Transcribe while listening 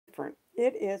different.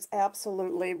 It is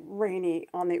absolutely rainy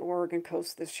on the Oregon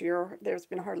coast this year. There's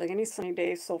been hardly any sunny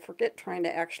days, so forget trying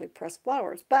to actually press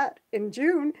flowers. But in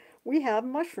June, we have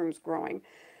mushrooms growing.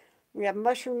 We have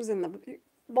mushrooms in the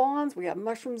lawns, we have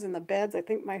mushrooms in the beds. I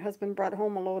think my husband brought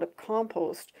home a load of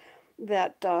compost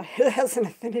that has an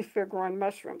affinity for growing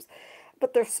mushrooms.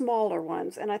 But they're smaller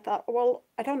ones. And I thought, well,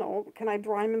 I don't know, can I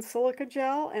dry them in silica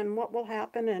gel and what will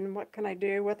happen and what can I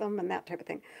do with them and that type of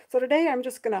thing. So today I'm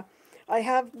just going to, I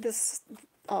have this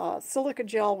silica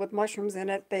gel with mushrooms in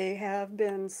it. They have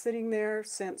been sitting there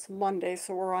since Monday,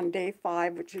 so we're on day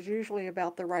 5, which is usually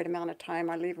about the right amount of time.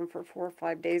 I leave them for 4 or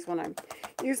 5 days when I'm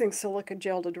using silica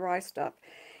gel to dry stuff.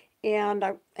 And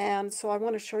so I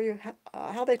want to show you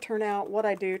how they turn out, what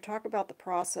I do, talk about the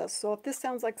process. So if this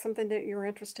sounds like something that you're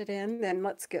interested in, then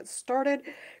let's get started.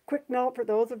 Quick note for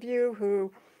those of you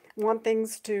who want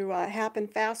things to happen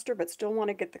faster but still want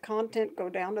to get the content, go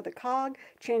down to the cog,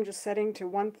 change the setting to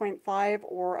 1.5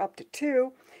 or up to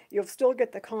 2. You'll still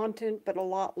get the content but a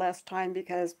lot less time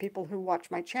because people who watch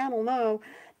my channel know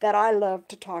that I love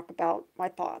to talk about my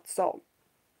thoughts. So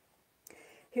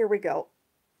here we go.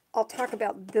 I'll talk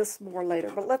about this more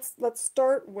later, but let's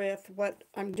start with what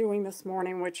I'm doing this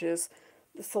morning, which is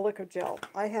the silica gel.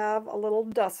 I have a little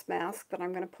dust mask that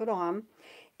I'm going to put on,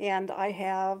 and I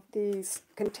have these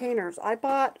containers. I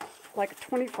bought like a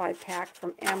 25 pack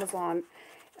from Amazon.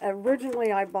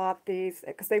 Originally I bought these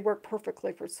because they work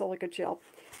perfectly for silica gel.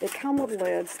 They come with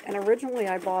lids, and originally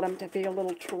I bought them to be a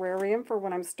little terrarium for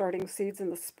when I'm starting seeds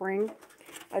in the spring.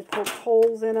 I poke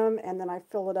holes in them, and then I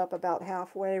fill it up about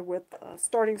halfway with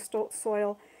starting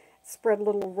soil, spread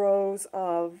little rows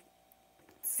of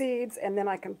seeds, and then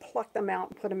I can pluck them out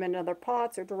and put them in other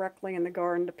pots or directly in the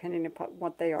garden, depending upon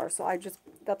what they are. So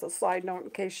that's a side note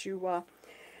in case you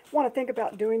want to think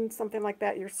about doing something like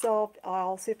that yourself.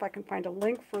 I'll see if I can find a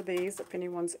link for these if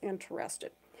anyone's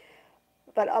interested.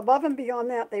 But above and beyond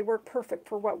that, they work perfect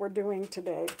for what we're doing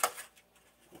today.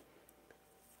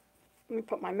 Let me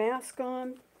put my mask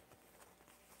on.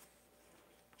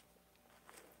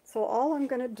 So all I'm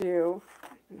going to do,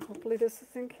 and hopefully this is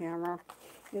in camera,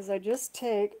 is I just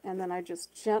take and then I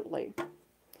just gently.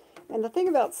 And the thing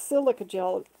about silica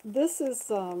gel, this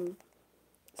is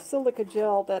silica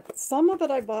gel that some of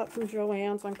it I bought from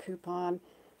Joann's on coupon,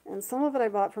 and some of it I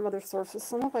bought from other sources.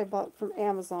 Some of it I bought from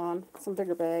Amazon, some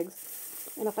bigger bags.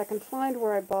 And if I can find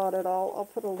where I bought it, I'll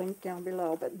put a link down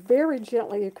below. But very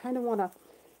gently, you kind of want to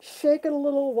shake it a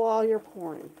little while you're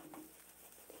pouring.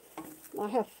 I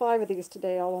have 5 of these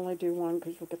today. I'll only do one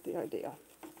because you'll get the idea.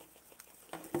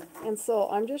 And so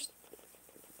I'm just,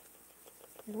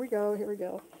 here we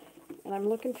go. And I'm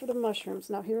looking for the mushrooms.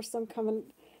 Now here's some coming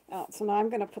out. So now I'm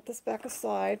going to put this back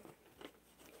aside,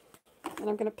 and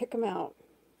I'm going to pick them out.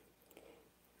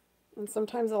 And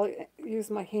sometimes I'll use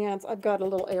my hands. I've got a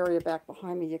little area back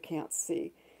behind me you can't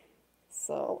see.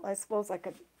 So I suppose I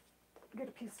could get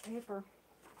a piece of paper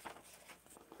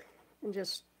and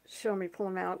just show me pull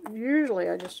them out. Usually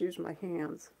I just use my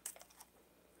hands.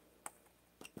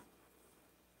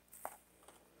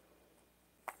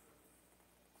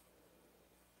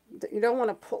 You don't want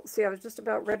to pull. See, I was just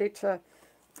about going to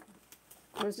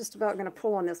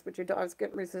pull on this, but I was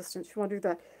getting resistance. You want to do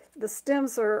that. The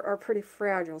stems are pretty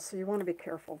fragile, so you want to be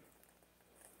careful.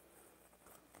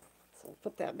 So I'll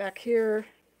put that back here.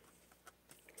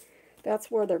 That's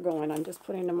where they're going. I'm just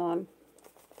putting them on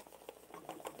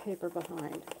paper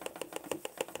behind.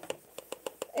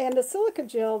 And the silica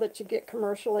gel that you get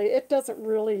commercially, it doesn't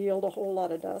really yield a whole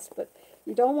lot of dust, but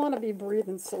you don't want to be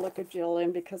breathing silica gel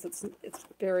in because it's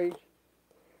very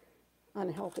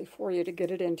unhealthy for you to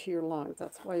get it into your lungs.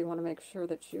 That's why you want to make sure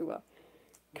that you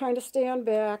kind of stand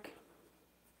back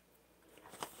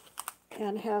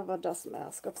and have a dust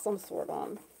mask of some sort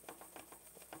on.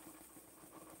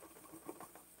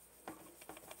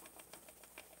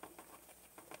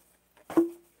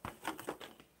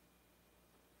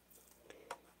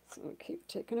 So keep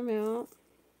taking them out.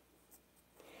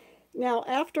 Now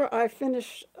after I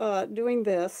finish doing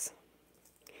this,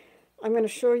 I'm going to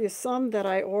show you some that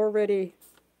I already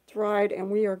dried, and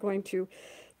we are going to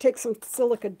take some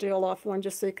silica gel off one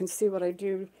just so you can see what I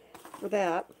do for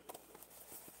that.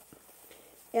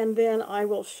 And then I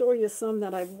will show you some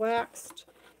that I've waxed,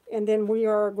 and then we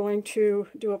are going to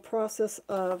do a process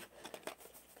of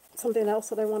something else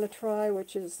that I want to try,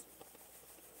 which is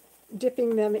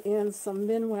dipping them in some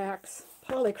Minwax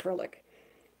polycrylic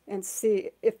and see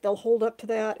if they'll hold up to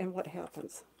that and what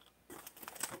happens.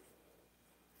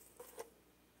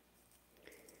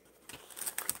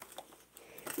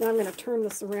 Now I'm going to turn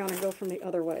this around and go from the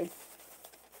other way.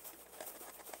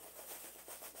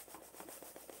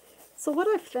 So what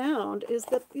I found is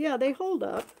that, yeah, they hold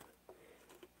up.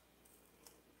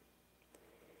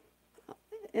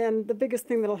 And the biggest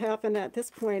thing that'll happen at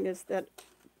this point is that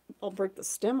I'll break the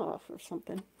stem off or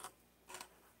something.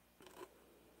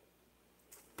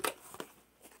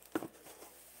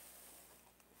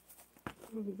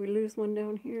 Did we lose one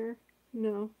down here?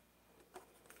 No.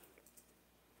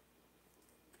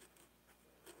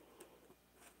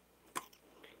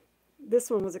 This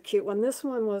one was a cute one. This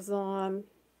one was on...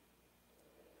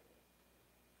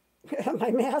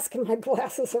 my mask and my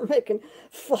glasses are making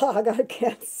fog. I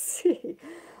can't see.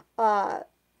 But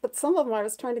some of them I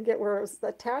was trying to get where it was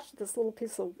attached to this little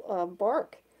piece of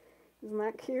bark. Isn't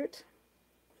that cute?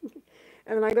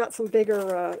 And then I got some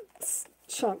bigger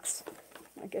chunks,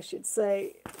 I guess you'd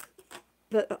say,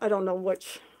 that I don't know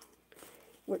which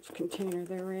container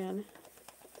they're in.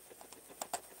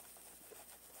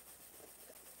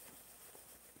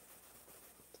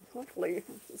 Hopefully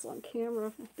this is on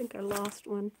camera. I think I lost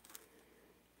one.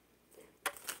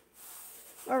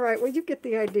 All right, well, you get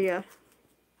the idea.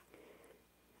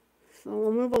 So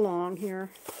we'll move along here.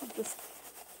 I'll just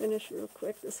finish real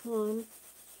quick this one.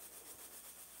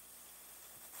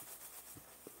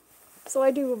 So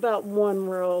I do about one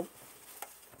row.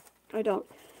 I don't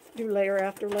do layer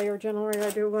after layer. Generally, I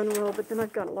do one row, but then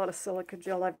I've got a lot of silica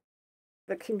gel I've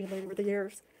accumulated over the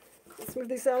years. Let's move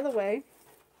these out of the way.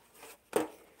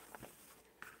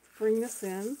 Bring this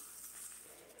in.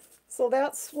 So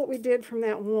that's what we did from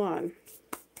that one.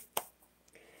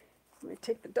 Let me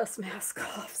take the dust mask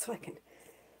off so I can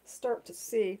start to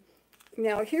see.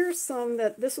 Now here's some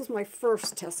that, this was my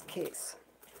first test case,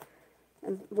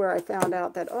 and where I found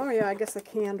out that, oh yeah, I guess I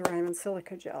can dry them in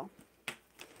silica gel.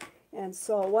 And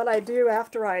so what I do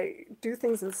after I do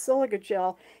things in silica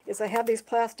gel is I have these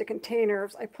plastic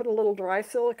containers. I put a little dry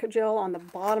silica gel on the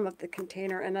bottom of the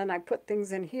container, and then I put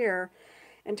things in here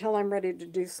until I'm ready to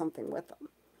do something with them.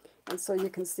 And so you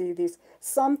can see these.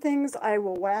 Some things I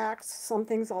will wax, some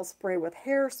things I'll spray with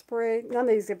hairspray. None of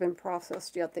these have been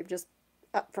processed yet. They've just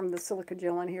up from the silica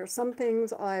gel in here. Some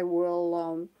things I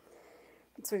will,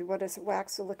 let's see, what is it,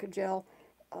 wax silica gel.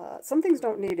 Some things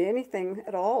don't need anything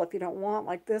at all if you don't want.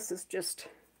 Like this is just,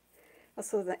 that's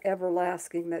so the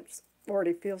everlasting that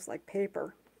already feels like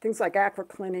paper. Things like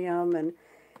acroclinium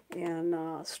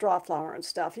and straw flower and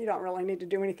stuff. You don't really need to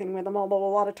do anything with them, although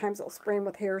a lot of times I'll spray them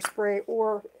with hairspray,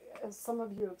 or as some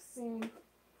of you have seen,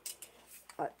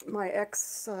 my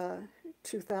X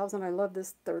 2000, I love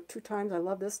this. There are 2 times I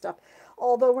love this stuff.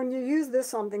 Although when you use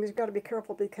this on things, you've got to be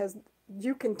careful because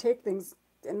you can take things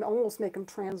and almost make them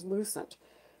translucent,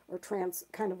 or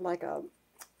kind of like a,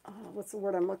 what's the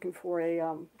word I'm looking for,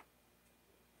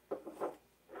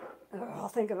 I'll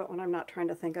think of it when I'm not trying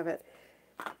to think of it.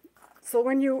 So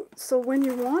when you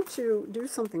want to do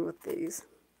something with these,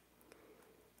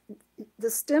 the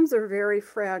stems are very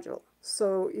fragile,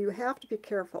 so you have to be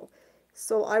careful.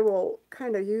 So I will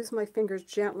kind of use my fingers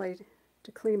gently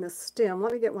to clean the stem.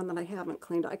 Let me get one that I haven't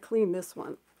cleaned. I cleaned this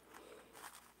one,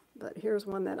 but here's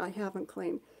one that I haven't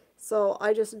cleaned. So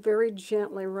I just very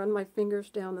gently run my fingers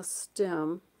down the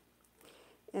stem,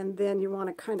 and then you want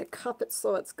to kind of cup it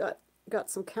so it's got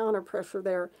some counter pressure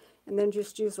there, and then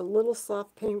just use a little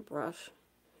soft paintbrush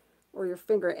or your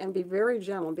finger and be very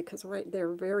gentle, because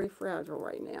they're very fragile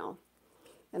right now.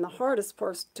 And the hardest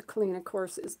part to clean, of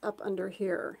course, is up under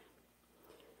here.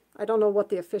 I don't know what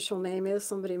the official name is.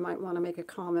 Somebody might want to make a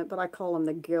comment, but I call them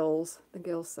the gills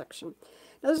section.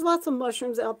 Now, there's lots of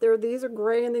mushrooms out there. These are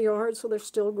gray in the yard, so they're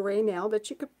still gray now, but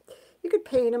you could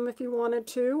paint them if you wanted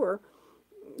to, or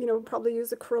probably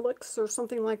use acrylics or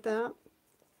something like that.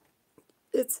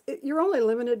 You're only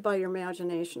limited by your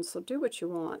imagination, so do what you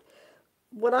want.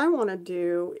 What I want to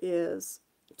do is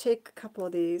take a couple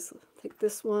of these, take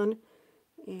this one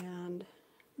and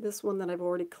this one that I've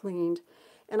already cleaned,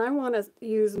 and I want to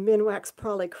use Minwax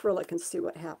polycrylic and see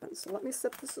what happens. So let me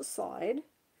set this aside.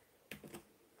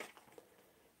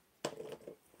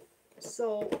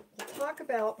 So we'll talk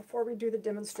about, before we do the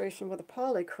demonstration with a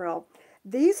polycryl,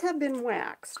 these have been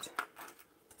waxed.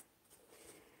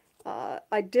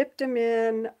 I dipped them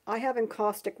in, I have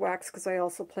encaustic wax because I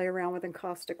also play around with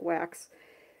encaustic wax.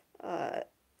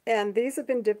 And these have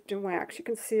been dipped in wax. You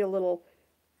can see a little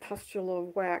pustule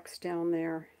of wax down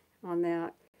there on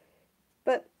that.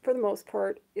 But for the most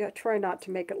part, yeah, try not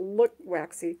to make it look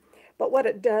waxy. But what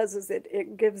it does is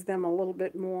it gives them a little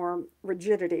bit more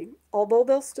rigidity, although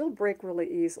they'll still break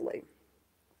really easily.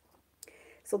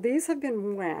 So these have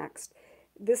been waxed.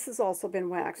 This has also been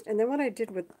waxed. And then what I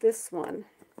did with this one,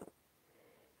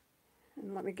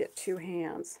 and let me get 2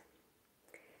 hands.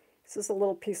 This is a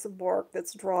little piece of bark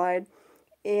that's dried,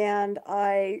 and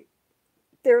I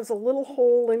there's a little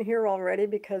hole in here already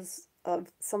because of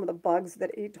some of the bugs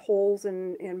that eat holes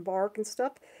in bark and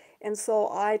stuff. And so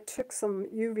I took some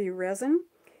UV resin,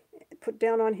 put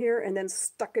down on here, and then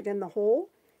stuck it in the hole.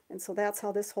 And so that's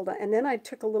how this holds on. And then I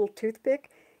took a little toothpick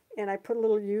and I put a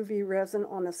little UV resin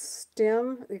on the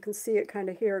stem. You can see it kind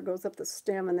of here. It goes up the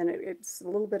stem, and then it's a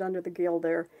little bit under the gill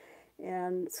there.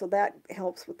 And so that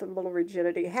helps with the little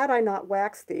rigidity. Had I not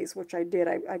waxed these, which I did,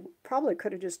 I probably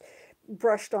could have just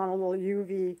brushed on a little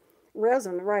UV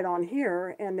resin right on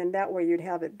here, and then that way you'd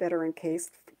have it better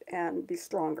encased and be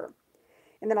stronger.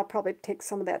 And then I'll probably take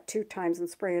some of that 2 times and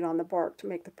spray it on the bark to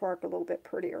make the bark a little bit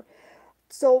prettier.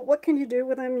 So what can you do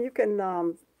with them? You can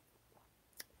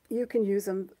use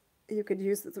them. You could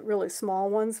use the really small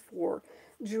ones for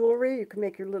jewelry. You can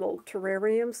make your little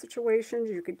terrarium situations.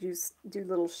 You could do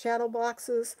little shadow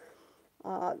boxes.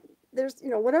 There's,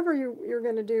 whatever you're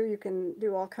going to do, you can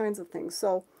do all kinds of things.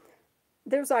 So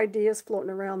there's ideas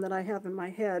floating around that I have in my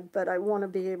head, but I want to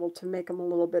be able to make them a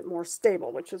little bit more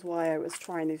stable, which is why I was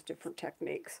trying these different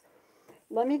techniques.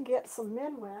 Let me get some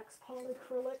Minwax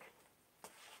polycrylic,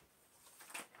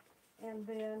 and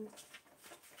then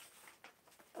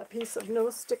a piece of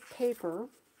no-stick paper,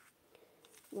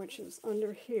 which is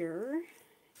under here,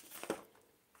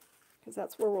 because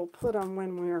that's where we'll put them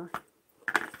when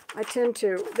I tend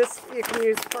to, you can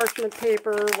use parchment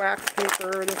paper, wax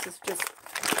paper, this is just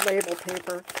label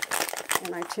paper,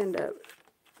 and I tend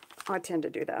to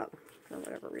do that for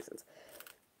whatever reasons.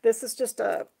 This is just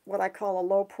what I call a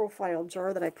low-profile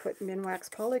jar that I put Minwax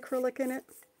polycrylic in it.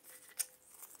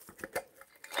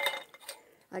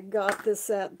 I got this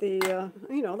at the,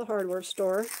 the hardware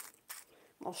store.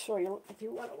 I'll show you, if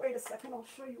you want to wait a second, I'll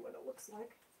show you what it looks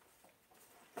like.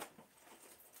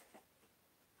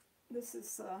 This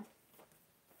is,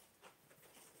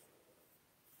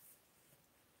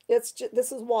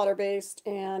 this is water-based,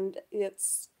 and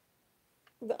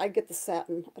I get the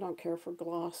satin. I don't care for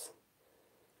gloss.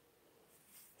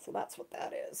 So that's what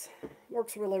that is.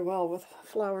 Works really well with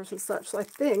flowers and such. So I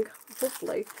think,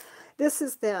 hopefully, this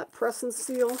is that press and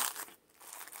seal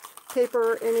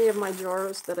paper. Any of my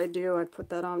jars that I do, I put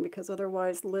that on because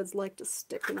otherwise lids like to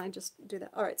stick, and I just do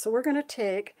that. All right, so we're going to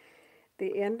take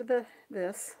the end of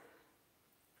this.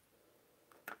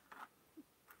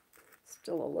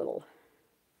 Still a little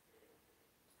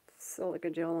silica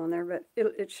gel on there, but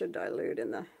it should dilute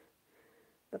in the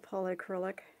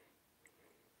polycrylic.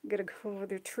 Get a go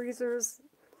with your tweezers,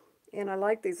 and I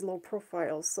like these low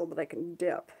profiles so that I can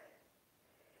dip.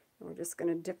 And we're just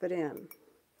going to dip it in.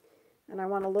 And I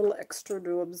want a little extra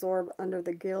to absorb under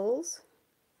the gills.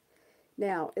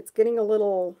 Now, it's getting a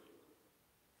little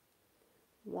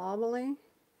wobbly,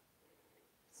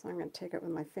 so I'm going to take it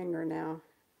with my finger now.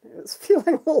 It was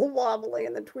feeling a little wobbly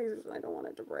in the tweezers, and I don't want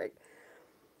it to break.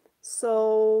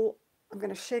 So I'm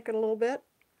going to shake it a little bit.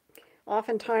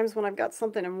 Oftentimes when I've got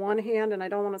something in one hand and I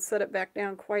don't want to set it back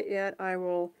down quite yet, I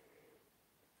will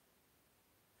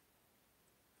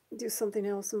do something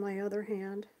else in my other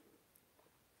hand.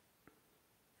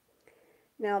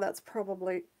 Now that's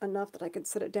probably enough that I could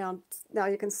set it down. Now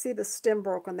you can see the stem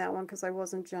broke on that one because I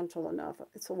wasn't gentle enough.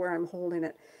 It's where I'm holding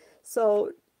it.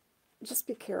 So just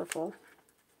be careful.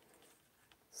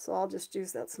 So I'll just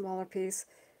use that smaller piece.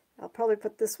 I'll probably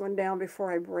put this one down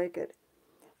before I break it.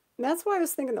 And that's why I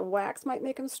was thinking the wax might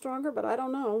make them stronger, but I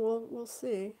don't know. We'll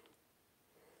see.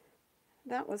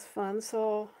 That was fun.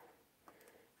 So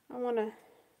I want to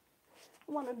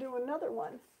do another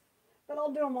one, but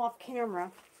I'll do them off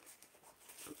camera.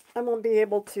 I won't be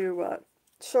able to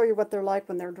show you what they're like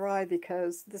when they're dry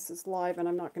because this is live and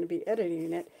I'm not going to be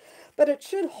editing it. But it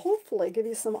should hopefully give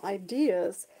you some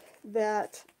ideas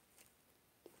that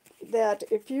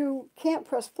if you can't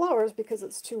press flowers because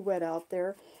it's too wet out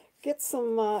there, get a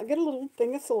little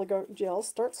thing of silica gel,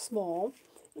 start small,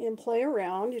 and play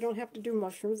around. You don't have to do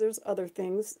mushrooms. There's other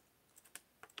things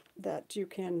that you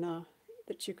can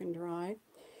dry.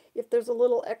 If there's a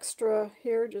little extra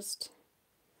here, just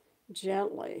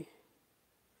gently,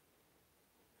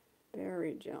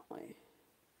 very gently.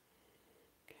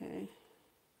 Okay.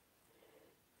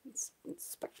 Let's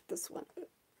inspect this one.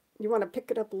 You want to pick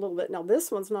it up a little bit. Now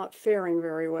this one's not faring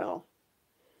very well.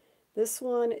 This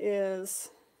one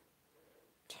is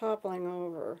toppling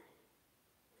over.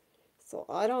 So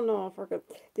I don't know if we're good.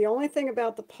 The only thing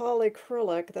about the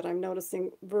polycrylic that I'm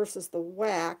noticing versus the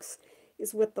wax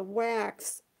is with the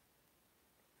wax,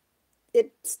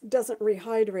 it doesn't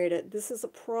rehydrate it. This is a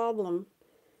problem.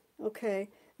 Okay,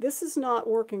 this is not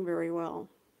working very well.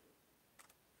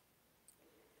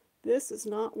 This is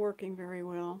not working very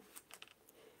well.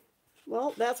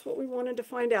 Well, that's what we wanted to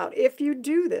find out. If you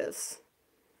do this,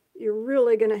 you're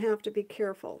really going to have to be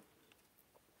careful.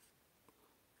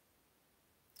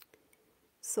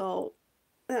 So,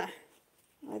 I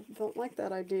don't like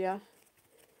that idea.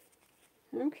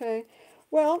 Okay.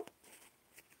 Well,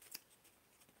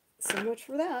 so much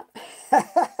for that.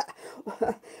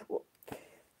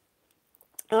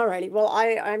 Alrighty, well,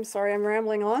 I'm sorry I'm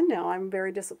rambling on now. I'm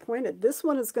very disappointed. This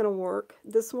one is going to work.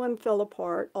 This one fell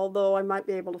apart, although I might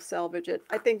be able to salvage it.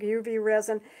 I think UV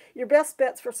resin, your best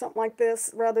bets for something like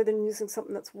this, rather than using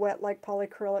something that's wet like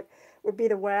polycrylic, would be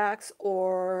the wax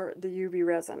or the UV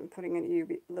resin, putting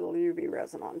a little UV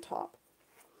resin on top.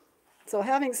 So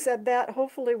having said that,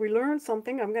 hopefully we learned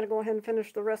something. I'm going to go ahead and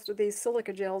finish the rest of these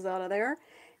silica gels out of there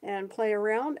and play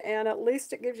around, and at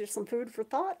least it gives you some food for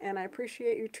thought, and I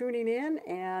appreciate you tuning in,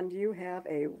 and you have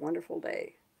a wonderful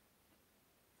day.